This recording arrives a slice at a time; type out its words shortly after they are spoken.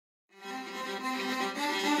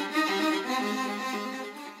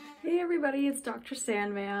everybody, it's Dr.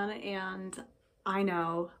 Sandman, and I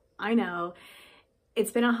know,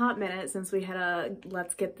 it's been a hot minute since we had a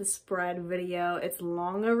Let's Get the Spread video. It's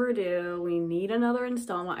long overdue. We need another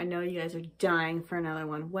installment. I know you guys are dying for another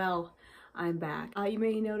one. Well, I'm back. You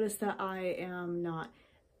may notice that I am not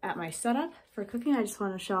at my setup for cooking. I just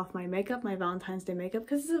want to show off my makeup, my Valentine's Day makeup,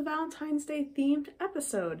 because it's a Valentine's Day themed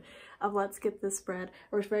episode of Let's Get This Spread.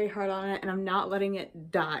 I worked very hard on it and I'm not letting it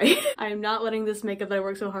die. I am not letting this makeup that I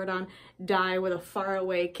worked so hard on die with a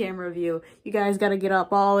faraway camera view. You guys gotta get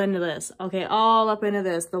up all into this, okay? All up into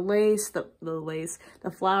this. The lace,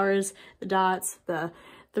 the flowers, the dots, the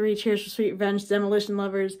 3 Cheers for Sweet Revenge, Demolition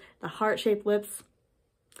Lovers, the heart-shaped lips.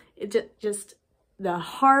 It just the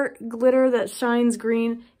heart glitter that shines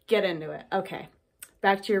green. Get into it. Okay,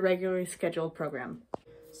 back to your regularly scheduled program.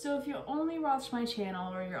 So if you only watch my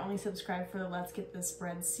channel or you're only subscribed for the Let's Get This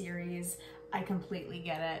Spread series, I completely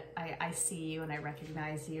get it. I see you and I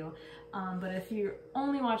recognize you. But if you're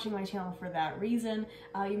only watching my channel for that reason,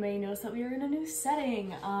 you may notice that we are in a new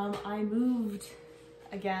setting. I moved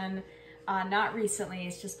again. Not recently,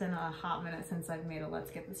 it's just been a hot minute since I've made a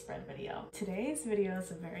Let's Get the Spread video. Today's video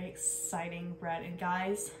is a very exciting bread, and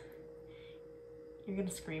guys, you're gonna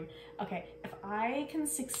scream. Okay, if I can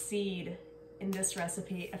succeed in this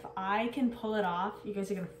recipe, if I can pull it off, you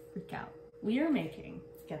guys are gonna freak out. We are making,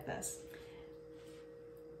 get this,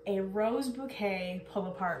 a rose bouquet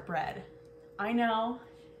pull-apart bread. I know,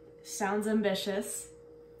 sounds ambitious,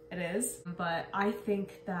 it is, but I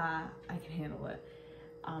think that I can handle it.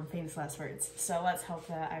 Famous last words. So let's hope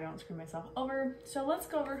that I don't screw myself over. So let's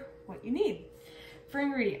go over what you need. For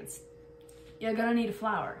ingredients, you're gonna need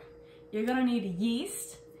flour. You're gonna need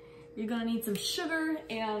yeast. You're gonna need some sugar,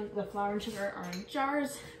 and the flour and sugar are in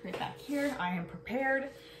jars right back here. I am prepared.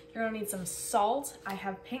 You're gonna need some salt. I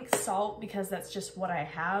have pink salt because that's just what I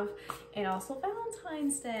have. And also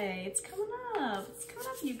Valentine's Day. It's coming up. It's coming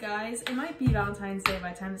up, you guys. It might be Valentine's Day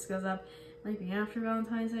by the time this goes up. It might be after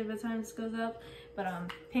Valentine's Day by the time this goes up. But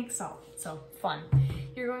pink salt, so fun.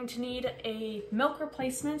 You're going to need a milk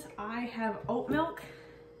replacement. I have oat milk,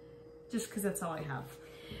 just because that's all I have.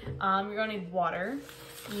 You're going to need water.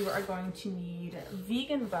 You are going to need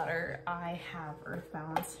vegan butter. I have Earth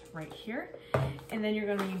Balance right here. And then you're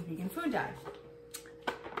going to need vegan food dye.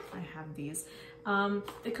 I have these.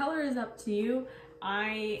 The color is up to you.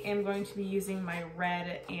 I am going to be using my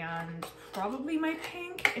red and probably my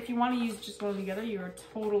pink. If you want to use just one together, you are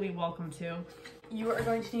totally welcome to. You are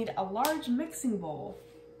going to need a large mixing bowl.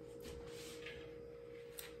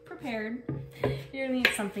 Prepared. You're going to need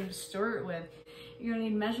something to stir it with. You're going to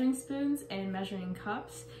need measuring spoons and measuring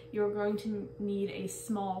cups. You're going to need a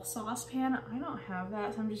small saucepan. I don't have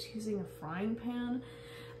that, so I'm just using a frying pan.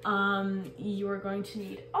 You are going to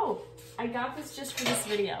need, oh, I got this just for this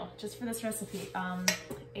video, just for this recipe,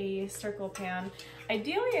 a circle pan.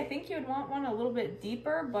 Ideally, I think you would want one a little bit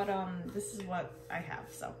deeper, but this is what I have,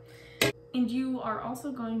 so. And you are also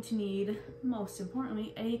going to need, most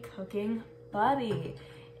importantly, a cooking buddy.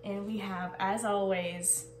 And we have, as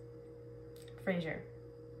always, Frasier.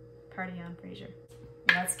 Party on, Frasier.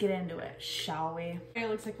 Let's get into it, shall we? Okay, it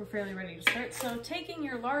looks like we're fairly ready to start. So taking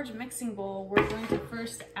your large mixing bowl, we're going to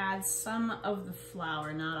first add some of the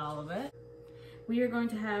flour, not all of it. We are going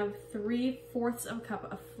to have 3/4 of a cup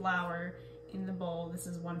of flour in the bowl. This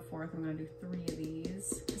is 1/4. I'm gonna do 3 of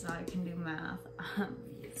these because I can do math,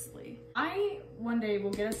 obviously. I one day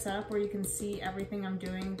will get a setup where you can see everything I'm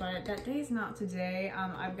doing, but that day's not today.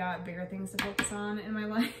 I've got bigger things to focus on in my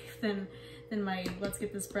life than my Let's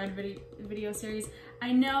Get This Bread video series.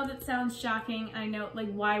 I know that sounds shocking. I know,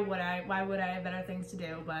 like, why would I? Why would I have better things to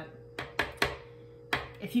do? But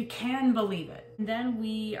if you can believe it. And then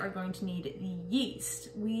we are going to need the yeast.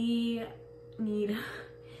 We need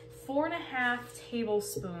 4.5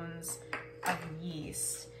 tablespoons of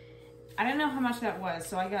yeast. I don't know how much that was,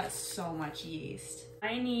 so I got so much yeast.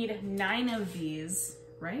 I need 9 of these,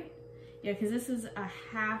 right? Yeah, because this is a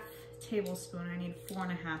 1/2 tablespoon. I need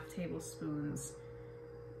 4.5 tablespoons,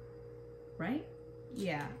 right?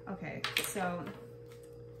 Yeah, okay, so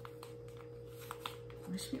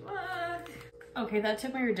wish me luck. Okay, that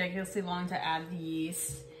took me ridiculously long to add the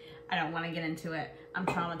yeast. I don't want to get into it. I'm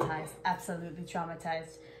traumatized, absolutely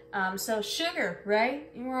traumatized. So sugar, right?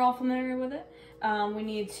 We're all familiar with it. We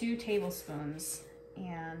need 2 tablespoons,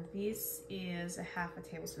 and this is a 1/2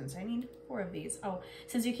 tablespoon, so I need 4 of these. Oh,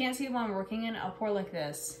 since you can't see what I'm working in, I'll pour like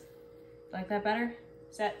this. Like that better?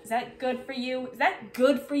 Is that good for you? Is that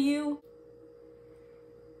good for you?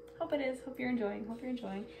 Hope it is. Hope you're enjoying. Hope you're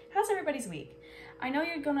enjoying. How's everybody's week? I know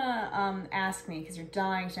you're gonna ask me because you're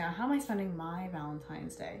dying to know, how am I spending my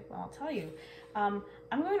Valentine's Day? Well, I'll tell you. I'm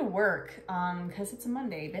going to work because it's a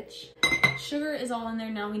Monday, bitch. Sugar is all in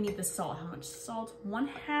there. Now we need the salt. How much salt?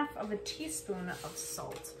 1/2 of a teaspoon of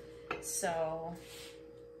salt. So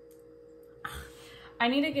I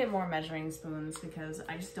need to get more measuring spoons because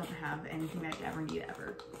I just don't have anything that I ever need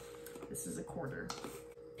ever. This is a 1/4.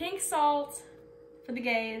 Pink salt for the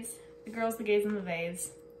gays, the girls, the gays, and the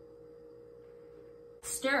vays.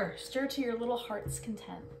 Stir to your little heart's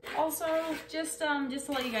content. Also, just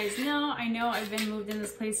to let you guys know, I know I've been moved in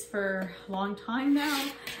this place for a long time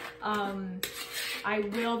now. I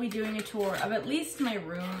will be doing a tour of at least my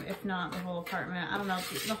room, if not the whole apartment. I don't know,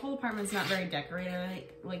 the whole apartment's not very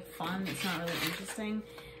decorated, like fun. It's not really interesting,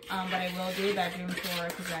 but I will do a bedroom tour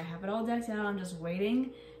because I have it all decked out. I'm just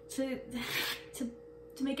waiting to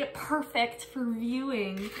make it perfect for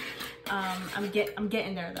viewing. I'm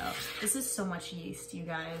getting there though. This is so much yeast, you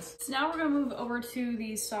guys. So now we're gonna move over to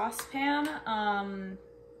the saucepan.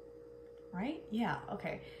 Right? Yeah,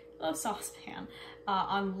 okay. Little saucepan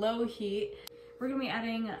on low heat. We're gonna be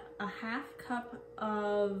adding a 1/2 cup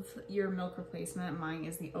of your milk replacement. Mine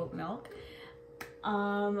is the oat milk.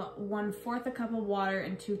 1/4 a cup of water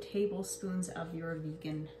and 2 tablespoons of your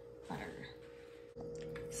vegan butter.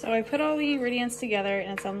 So I put all the ingredients together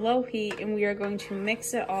and it's on low heat, and we are going to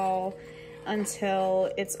mix it all until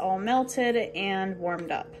it's all melted and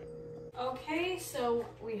warmed up. Okay, so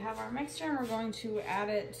we have our mixture and we're going to add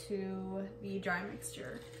it to the dry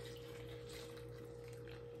mixture.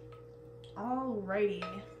 Alrighty.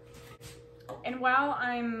 And while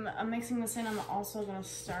I'm mixing this in, I'm also gonna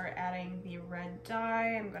start adding the red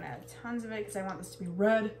dye. I'm gonna add tons of it because I want this to be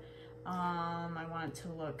red. I want it to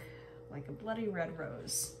look like a bloody red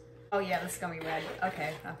rose. Oh yeah, this is gonna be red.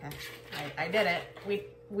 Okay. I did it.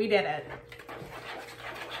 We did it.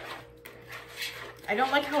 I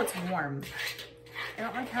don't like how it's warm. I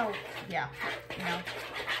don't like how, yeah,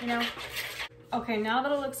 you know. Okay, now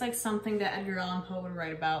that it looks like something that Edgar Allan Poe would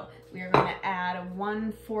write about, we are going to add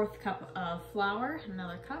 1/4 cup of flour,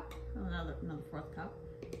 another cup, another 1/4 cup.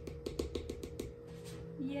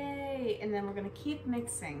 Yay! And then we're going to keep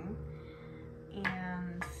mixing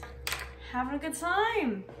and having a good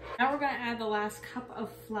time. Now we're going to add the last cup of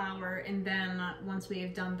flour, and then once we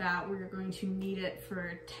have done that, we're going to knead it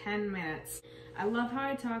for 10 minutes. I love how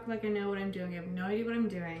I talk like I know what I'm doing. I have no idea what I'm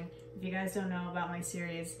doing. If you guys don't know about my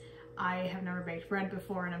series, I have never baked bread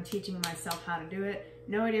before and I'm teaching myself how to do it.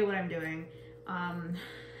 No idea what I'm doing.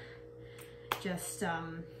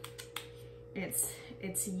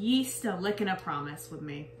 It's yeast a lick and a promise with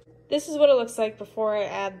me. This is what it looks like before I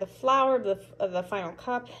add the flour, the final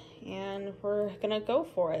cup, and we're gonna go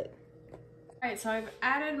for it. All right, so I've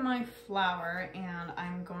added my flour and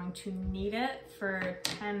I'm going to knead it for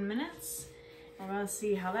 10 minutes. We're gonna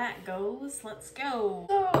see how that goes. Let's go.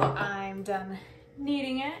 So I'm done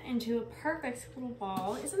kneading it into a perfect little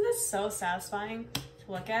ball. Isn't this so satisfying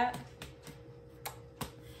to look at?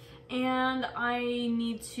 And I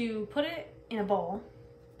need to put it in a bowl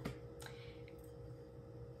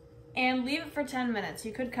and leave it for 10 minutes.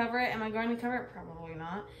 You could cover it. Am I going to cover it? Probably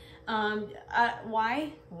not.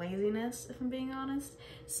 Why? Laziness, if I'm being honest.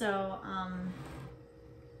 So,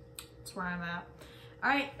 that's where I'm at. All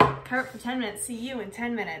right, cover it for 10 minutes. See you in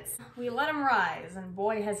 10 minutes. We let him rise, and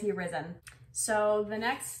boy, has he risen. So the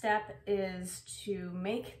next step is to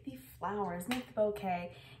make the flowers, make the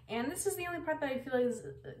bouquet. And this is the only part that I feel like is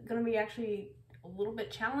gonna be actually a little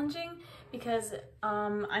bit challenging because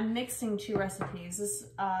I'm mixing 2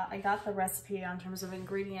 recipes. I got the recipe on terms of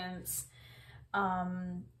ingredients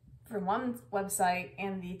from one website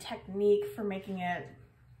and the technique for making it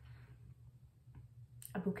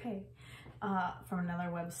a bouquet from another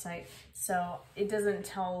website. So it doesn't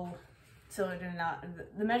tell,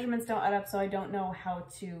 the measurements don't add up, so I don't know how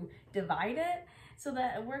to divide it so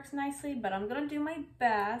that it works nicely, but I'm gonna do my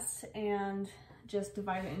best and just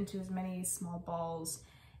divide it into as many small balls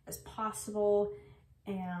as possible,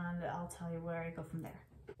 and I'll tell you where I go from there.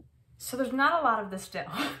 So there's not a lot of this dough.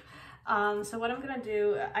 So what I'm gonna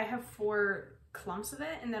do, I have 4 clumps of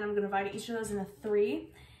it, and then I'm gonna divide each of those into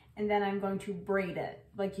 3, and then I'm going to braid it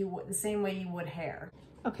like you would, the same way you would hair.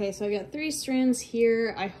 Okay, so I got 3 strands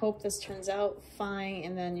here. I hope this turns out fine,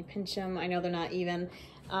 and then you pinch them. I know they're not even,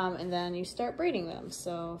 and then you start braiding them.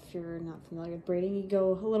 So if you're not familiar with braiding, you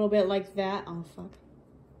go a little bit like that. Oh, fuck.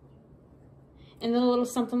 And then a little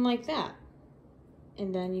something like that.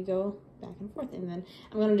 And then you go back and forth, and then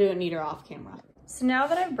I'm gonna do it neater off camera. So now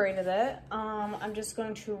that I've braided it, I'm just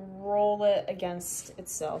going to roll it against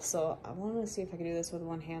itself. So I wanted to see if I could do this with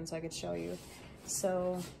one hand so I could show you.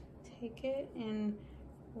 So take it and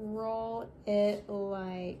roll it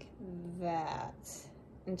like that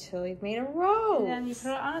until you've made a rose. And then you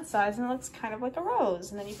put it on its sides and it looks kind of like a rose.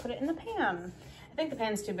 And then you put it in the pan. I think the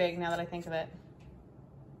pan's too big now that I think of it.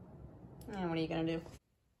 And what are you gonna do?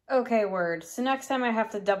 Okay, word. So next time I have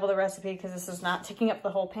to double the recipe because this is not taking up the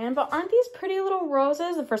whole pan. But aren't these pretty little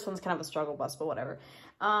roses? The first one's kind of a struggle bus, but whatever.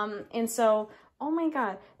 And so, oh my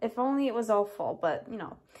God, if only it was all full, but you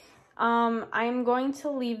know. I'm going to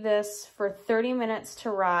leave this for 30 minutes to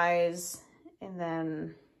rise and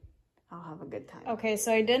then I'll have a good time. Okay,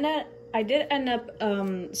 so I did end up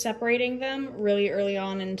separating them really early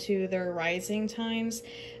on into their rising times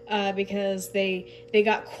because they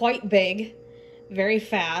got quite big very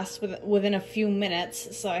fast within a few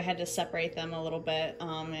minutes, so I had to separate them a little bit,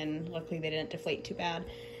 and luckily they didn't deflate too bad.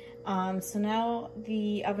 So now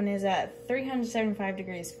the oven is at 375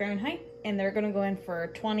 degrees Fahrenheit and they're gonna go in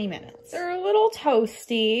for 20 minutes. They're a little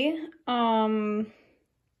toasty. I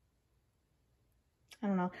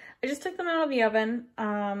don't know. I just took them out of the oven.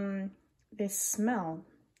 They smell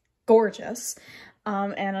gorgeous.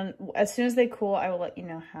 And as soon as they cool, I will let you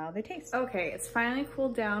know how they taste. Okay, it's finally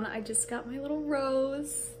cooled down. I just got my little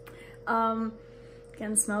rose.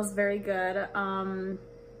 Again, smells very good. Kind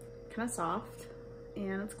of soft.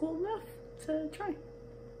 And it's cool enough to try.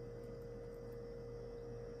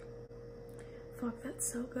 Fuck,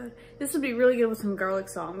 that's so good. This would be really good with some garlic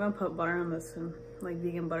salt. I'm gonna put butter on this and like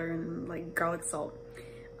vegan butter and like garlic salt.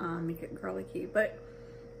 Make it garlicky, but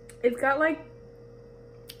it's got like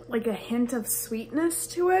a hint of sweetness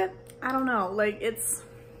to it. I don't know, like it's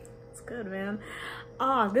good, man.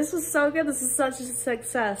 Ah, this was so good. This is such a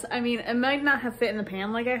success. I mean, it might not have fit in the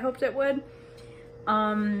pan like I hoped it would.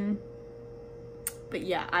 But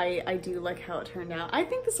yeah, I do like how it turned out. I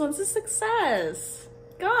think this one's a success.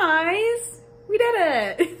 Guys, we did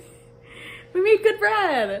it. We made good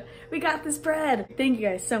bread. We got this bread. Thank you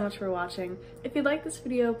guys so much for watching. If you like this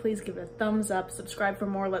video, please give it a thumbs up. Subscribe for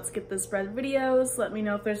more Let's Get This Bread videos. Let me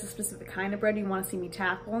know if there's a specific kind of bread you want to see me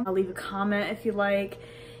tackle. I'll leave a comment if you like,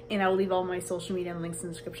 and I'll leave all my social media links in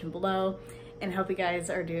the description below. And I hope you guys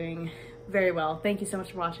are doing very well. Thank you so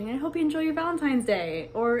much for watching. I hope you enjoy your Valentine's Day.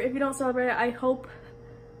 Or if you don't celebrate it, I hope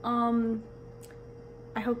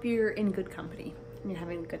you're in good company and you're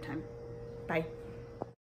having a good time. Bye.